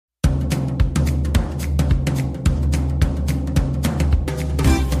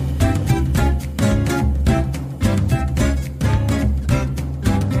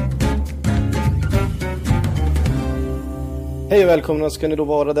Hej och välkomna ska ni då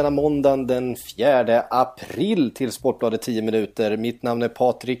vara denna måndagen den 4 april till Sportbladet 10 minuter. Mitt namn är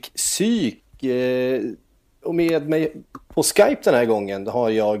Patrik Syk och med mig på Skype den här gången har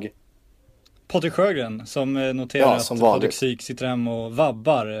jag Patrik Sjögren som noterar som att vanligt. Patrik Syk sitter hem och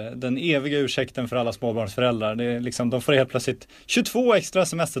vabbar. Den eviga ursäkten för alla småbarnsföräldrar. Det är liksom, de får helt plötsligt 22 extra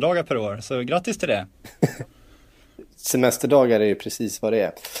semesterdagar per år. Så grattis till det. Semesterdagar är ju precis vad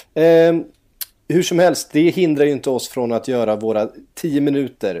det är. Hur som helst, det hindrar ju inte oss från att göra våra 10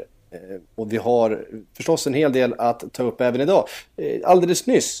 minuter. Och vi har förstås en hel del att ta upp även idag. Alldeles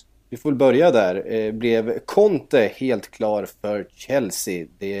nyss, vi får börja där, blev Conte helt klar för Chelsea.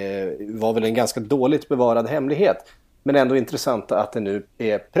 Det var väl en ganska dåligt bevarad hemlighet. Men ändå intressant att det nu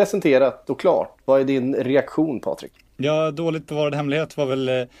är presenterat och klart. Vad är din reaktion, Patrik? Ja, dåligt bevarad hemlighet var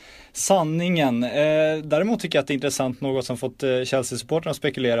väl sanningen. Däremot tycker jag att det är intressant, något som fått Chelsea-supporterna att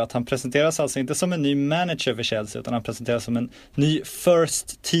spekulera, att han presenteras alltså inte som en ny manager för Chelsea, utan han presenteras som en ny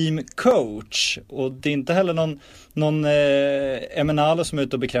first team coach. Och det är inte heller någon Emenalo som är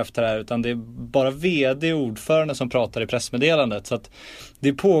ute och bekräftar det här, utan det är bara vd och ordförande som pratar i pressmeddelandet. Så att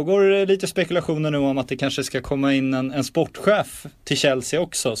det pågår lite spekulationer nu om att det kanske ska komma in en sportchef till Chelsea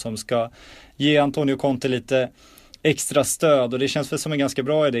också, som ska ge Antonio Conte lite extra stöd, och det känns väl som en ganska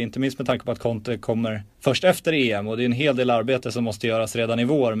bra idé, inte minst med tanke på att Conte kommer först efter EM och det är en hel del arbete som måste göras redan i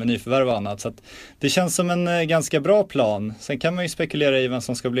vår med nyförvärv och annat, så att det känns som en ganska bra plan. Sen kan man ju spekulera i vem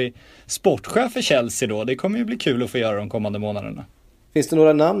som ska bli sportchef för Chelsea då. Det kommer ju bli kul att få göra de kommande månaderna. Finns det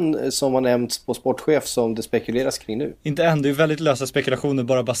några namn som har nämnts på sportchef som det spekuleras kring nu? Inte än, det är väldigt lösa spekulationer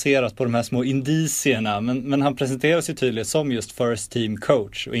bara baserat på de här små indicierna, men han presenteras ju tydligt som just first team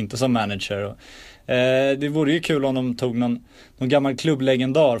coach och inte som manager. Det vore ju kul om de tog någon gammal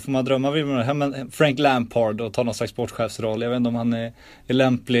klubblegendar. Får man drömma vid Frank Lampard och ta någon slags sportchefsroll. Jag vet inte om han är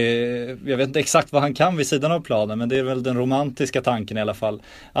lämplig. Jag vet inte exakt vad han kan vid sidan av planen, men det är väl den romantiska tanken i alla fall.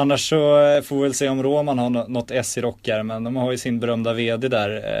 Annars så får vi väl se om Roman har något S i rockar, men de har ju sin berömda vd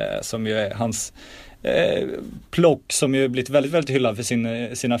där som ju är hans plock, som ju blivit väldigt, väldigt hyllad för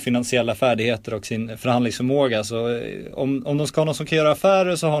sina finansiella färdigheter och sin förhandlingsförmåga. Så om de ska ha någon som kan göra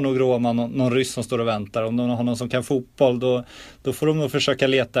affärer, så har nog Roman någon ryss som står och väntar. Om de har någon som kan fotboll, då får de nog försöka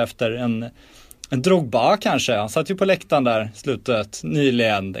leta efter en Drogba kanske. Han satt ju på läktaren där slutet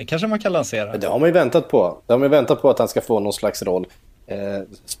nyligen. Det kanske man kan lansera. Det har man ju väntat på. Det har man ju väntat på att han ska få någon slags roll.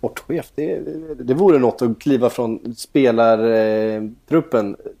 Sportchef, det vore något att kliva från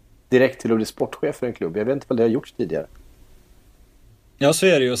spelartruppen direkt till att bli sportchef för en klubb. Jag vet inte vad det har gjorts tidigare. Ja, så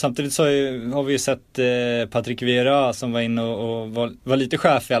är det ju. Samtidigt så har vi ju sett Patrick Vieira som var inne och var lite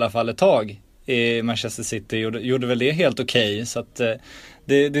chef i alla fall ett tag i Manchester City. Gjorde väl det helt okej. Så att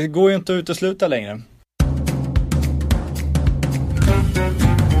det går ju inte att utesluta längre.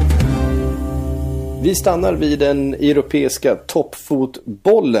 Vi stannar vid den europeiska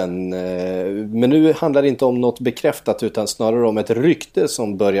toppfotbollen, men nu handlar det inte om något bekräftat utan snarare om ett rykte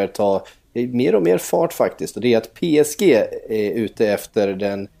som börjar ta mer och mer fart faktiskt. Och det är att PSG är ute efter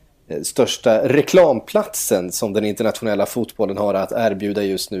den största reklamplatsen som den internationella fotbollen har att erbjuda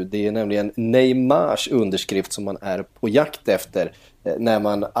just nu. Det är nämligen Neymars underskrift som man är på jakt efter när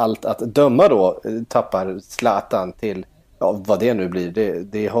man allt att döma då tappar Zlatan till... Ja, vad det nu blir,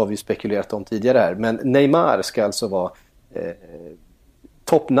 det har vi spekulerat om tidigare här. Men Neymar ska alltså vara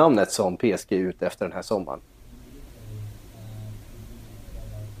toppnamnet som PSG är ute efter den här sommaren.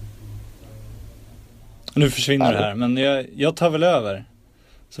 Nu försvinner det här, men jag tar väl över.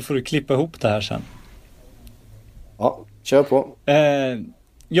 Så får du klippa ihop det här sen. Ja, kör på.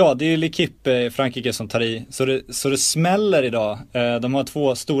 Ja, det är L'Equipe i Frankrike som tar i. Så det smäller idag. De har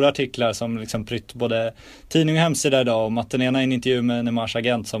 2 stora artiklar som liksom prytt både tidning och hemsida idag om att den ena är en intervju med Neymars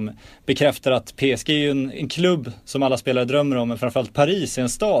agent som bekräftar att PSG är ju en klubb som alla spelare drömmer om, men framförallt Paris är en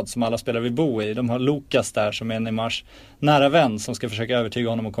stad som alla spelare vill bo i. De har Lucas där som är Neymars nära vän som ska försöka övertyga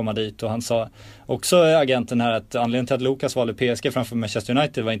honom att komma dit, och han sa också agenten här att anledningen till att Lucas valde PSG framför Manchester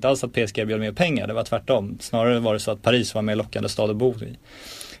United var inte alls att PSG erbjöd mer pengar, det var tvärtom. Snarare var det så att Paris var mer lockande stad att bo i.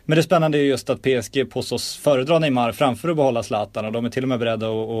 Men det spännande är just att PSG påstås föredra Neymar framför att behålla Zlatan, och de är till och med beredda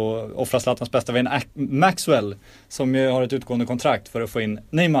att offra Zlatans bästa vän Maxwell som ju har ett utgående kontrakt för att få in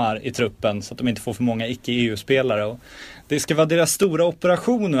Neymar i truppen så att de inte får för många icke-EU-spelare. Och det ska vara deras stora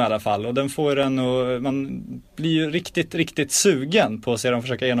operation nu i alla fall, och den får den, och man blir ju riktigt, riktigt sugen på att se dem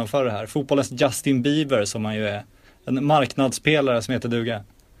försöka genomföra det här. Fotbollens Justin Bieber som man ju är, en marknadsspelare som heter duga.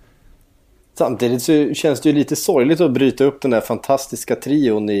 Samtidigt så känns det ju lite sorgligt att bryta upp den där fantastiska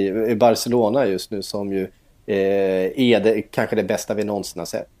trion i Barcelona just nu som ju är kanske det bästa vi någonsin har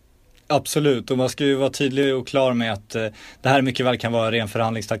sett. Absolut, och man ska ju vara tydlig och klar med att det här mycket väl kan vara ren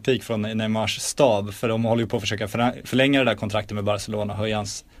förhandlingstaktik från Neymars stab, för de håller ju på att försöka förlänga det där kontraktet med Barcelona och höja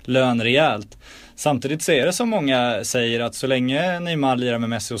hans lön rejält. Samtidigt så är det som många säger att så länge Neymar lirar med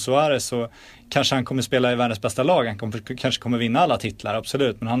Messi och Suarez så kanske han kommer spela i världens bästa lag. Han kanske kommer vinna alla titlar,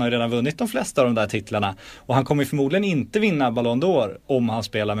 absolut. Men han har ju redan vunnit de flesta av de där titlarna. Och han kommer förmodligen inte vinna Ballon d'Or om han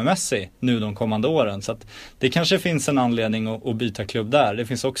spelar med Messi nu de kommande åren. Så att det kanske finns en anledning att byta klubb där. Det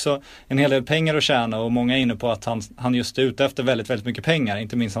finns också en hel del pengar att tjäna och många är inne på att han just är ute efter väldigt, väldigt mycket pengar.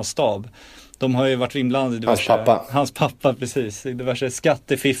 Inte minst hans stab. De har ju varit inblandade i diverse, hans pappa, precis, i diverse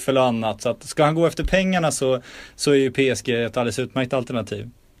skattefiffel och annat. Så att ska han gå efter pengarna så är ju PSG ett alldeles utmärkt alternativ.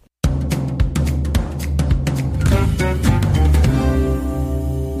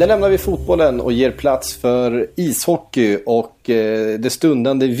 Där lämnar vi fotbollen och ger plats för ishockey och det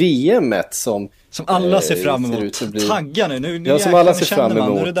stundande VM:et som alla ser fram emot. Tagga nu ja, som alla ser fram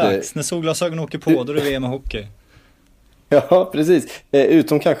emot. Nu är det dags. När solglasögon åker på, då är det VM och hockey. Ja, precis.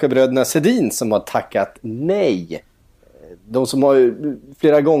 Utom kanske bröderna Sedin som har tackat nej. De som har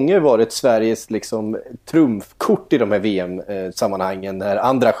flera gånger varit Sveriges liksom trumfkort i de här VM-sammanhangen när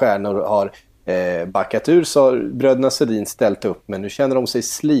andra stjärnor har backat ur, så har bröderna Sedin ställt upp, men nu känner de sig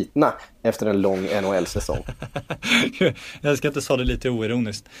slitna efter en lång NHL-säsong. Jag ska inte säga det lite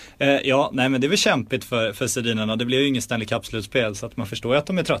oironiskt. Men det är väl kämpigt för Sedinerna. Det blir ju ingen Stanley Cup-slutspel, så att man förstår ju att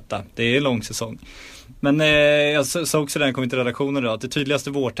de är trötta. Det är en lång säsong. Men jag sa också när jag kom till redaktionen idag att det tydligaste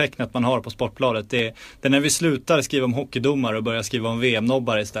vårtecknet man har på Sportbladet det är när vi slutar skriva om hockeydomar och börjar skriva om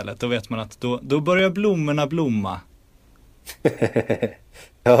VM-nobbar istället. Då vet man att då börjar blommorna blomma.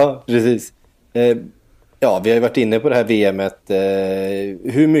 Ja, precis. Ja, vi har ju varit inne på det här VMet.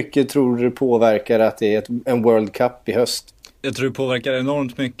 Hur mycket tror du påverkar att det är en World Cup i höst? Jag tror det påverkar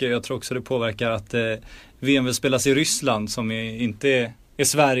enormt mycket. Jag tror också det påverkar att VM vill spelas i Ryssland som inte är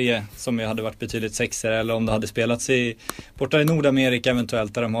Sverige, som hade varit betydligt sexigare, eller om det hade spelats borta i Nordamerika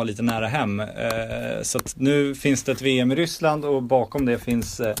eventuellt, där de har lite nära hem. Så att nu finns det ett VM i Ryssland och bakom det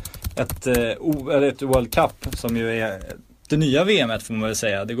finns ett World Cup som ju är det nya VMet, får man väl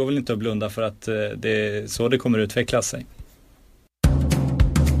säga. Det går väl inte att blunda för att det är så det kommer utveckla sig.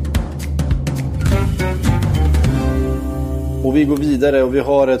 Och vi går vidare och vi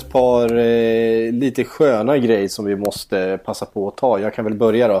har ett par lite sköna grejer som vi måste passa på att ta. Jag kan väl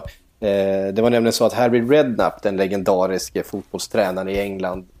börja då. Det var nämligen så att Harry Redknapp, den legendariska fotbollstränaren i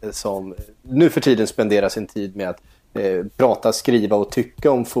England, som nu för tiden spenderar sin tid med att prata, skriva och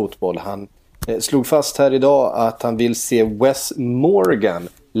tycka om fotboll. Han slog fast här idag att han vill se Wes Morgan,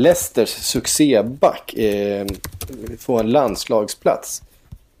 Leicesters succéback, få en landslagsplats.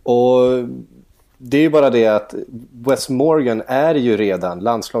 Och det är ju bara det att Wes Morgan är ju redan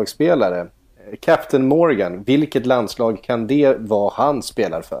landslagsspelare. Captain Morgan, vilket landslag kan det vara han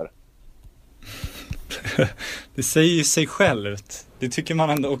spelar för? Det säger ju sig självt. Det tycker man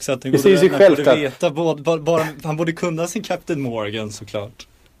ändå också att det säger sig självt borde veta. Bara, han borde kunna sin Captain Morgan såklart.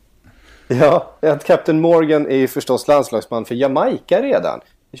 Ja, att Captain Morgan är ju förstås landslagsman för Jamaica redan.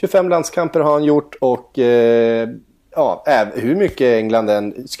 25 landskamper har han gjort och hur mycket England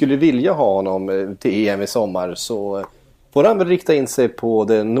än skulle vilja ha honom till EM i sommar, så får han väl rikta in sig på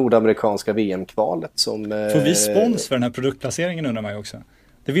det nordamerikanska VM-kvalet. Får vi spons för den här produktplaceringen, undrar man ju också.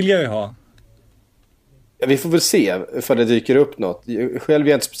 Det vill jag ju ha. Ja, vi får väl se för det dyker upp något. Själv är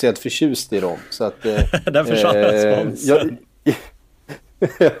jag inte speciellt förtjust i dem. Så att, där försvann sponsen.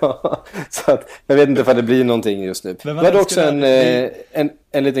 Ja, så att jag vet inte om det blir någonting just nu. Men det var också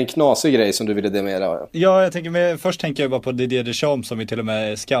en liten knasig grej som du ville demera. Ja, först tänker jag bara på Didier Deschamps som vi till och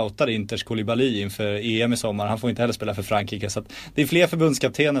med scoutade Inters Koulibaly inför EM i sommar. Han får inte heller spela för Frankrike, så att det är fler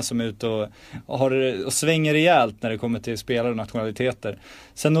förbundskaptener som är ute och svänger rejält när det kommer till spelare och nationaliteter.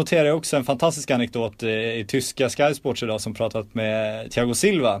 Sen noterar jag också en fantastisk anekdot i tyska Sky Sports idag som pratat med Thiago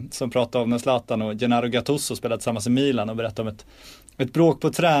Silva, som pratade om när Zlatan och Gennaro Gattuso spelade tillsammans i Milan och berättade om ett bråk på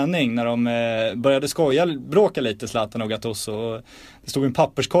träning när de började bråka lite, Zlatan och Gattuso. Och det stod en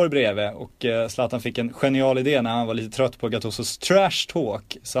papperskorg bredvid och Zlatan fick en genial idé när han var lite trött på Gattusos trash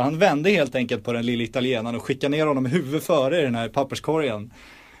talk. Så han vände helt enkelt på den lilla italienaren och skickade ner honom i huvudet före i den här papperskorgen.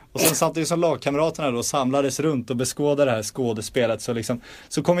 Och sen samtidigt som lagkamraterna då samlades runt och beskådade det här skådespelet,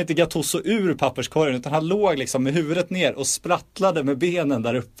 så kom inte Gattuso ur papperskorgen, utan han låg liksom med huvudet ner och sprattlade med benen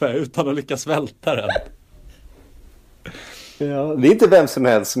där uppe utan att lyckas välta den. Ja, det är inte vem som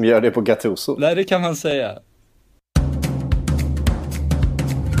helst som gör det på Gattuso. Nej, det kan man säga.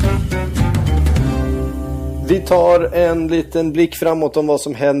 Vi tar en liten blick framåt om vad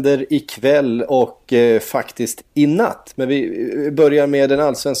som händer ikväll och faktiskt i natt. Men vi börjar med den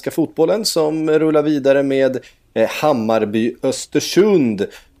allsvenska fotbollen som rullar vidare med Hammarby Östersund.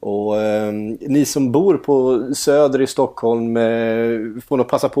 Och ni som bor på söder i Stockholm får nog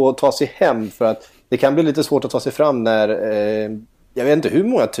passa på att ta sig hem, för att det kan bli lite svårt att ta sig fram när jag vet inte hur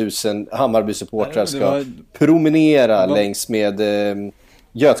många tusen Hammarby-supportrar ska promenera längs med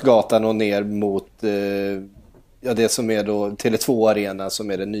Götgatan och ner mot det som är då Tele2-arena,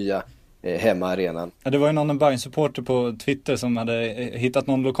 som är den nya hemmaarenan. Ja, det var ju någon Bayern-supporter på Twitter som hade hittat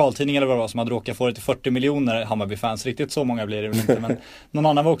någon lokaltidning eller vad det var, som hade råkat få det till 40 miljoner Hammarby-fans. Riktigt så många blir det väl inte, men någon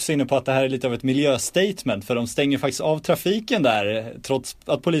annan var också inne på att det här är lite av ett miljöstatement, för de stänger faktiskt av trafiken där trots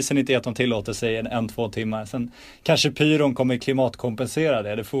att polisen inte gett dem tillåtelse i 1-2 timmar. Sen kanske pyron kommer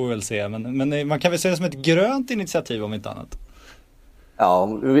klimatkompensera det får vi väl se, men man kan väl se det som ett grönt initiativ om inte annat.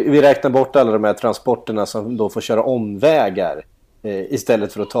 Ja, vi räknar bort alla de här transporterna som då får köra omvägar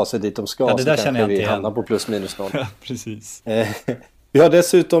istället för att ta sig dit de ska. Ja, det där så känner jag vi inte hamnar på plus minus noll. Ja, precis. Vi har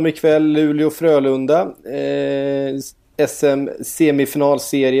dessutom ikväll Luleå-Frölunda,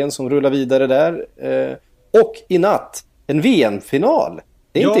 SM-semifinalserien som rullar vidare där. Och i natt en VM-final.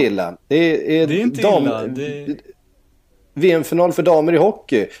 Det är inte illa. Det är inte illa. VM-final för damer i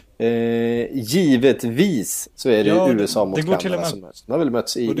hockey. Givetvis så är det USA mot Kanada som möts. De har väl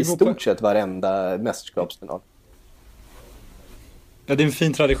mötts i stort sett varenda mästerskapsfinal. Ja, det är en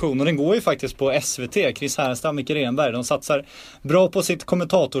fin tradition, och den går ju faktiskt på SVT. Chris Härenstam och Micke Renberg, de satsar bra på sitt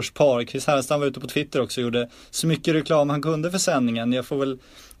kommentatorspar. Chris Härenstam var ute på Twitter också och gjorde så mycket reklam han kunde för sändningen. Vi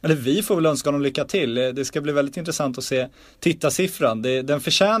får väl önska honom lycka till. Det ska bli väldigt intressant att se tittarsiffran. Den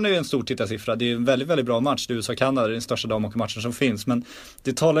förtjänar ju en stor tittarsiffra. Det är en väldigt, väldigt bra match. Det är USA-Kanada, det är den största damhockeymatchen som finns. Men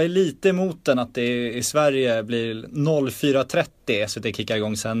det talar ju lite emot den att det i Sverige blir 04.30 SVT kickar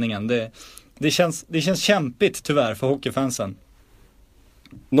igång sändningen. Det känns kämpigt tyvärr för hockeyfansen.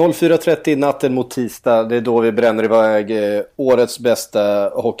 04.30 natten mot tisdag, det är då vi bränner iväg årets bästa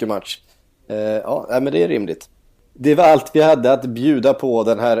hockeymatch. Men det är rimligt. Det var allt vi hade att bjuda på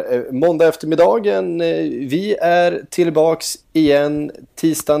den här måndag eftermiddagen. Vi är tillbaks igen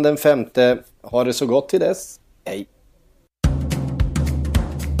tisdagen den 5. Ha det så gott till dess. Hej!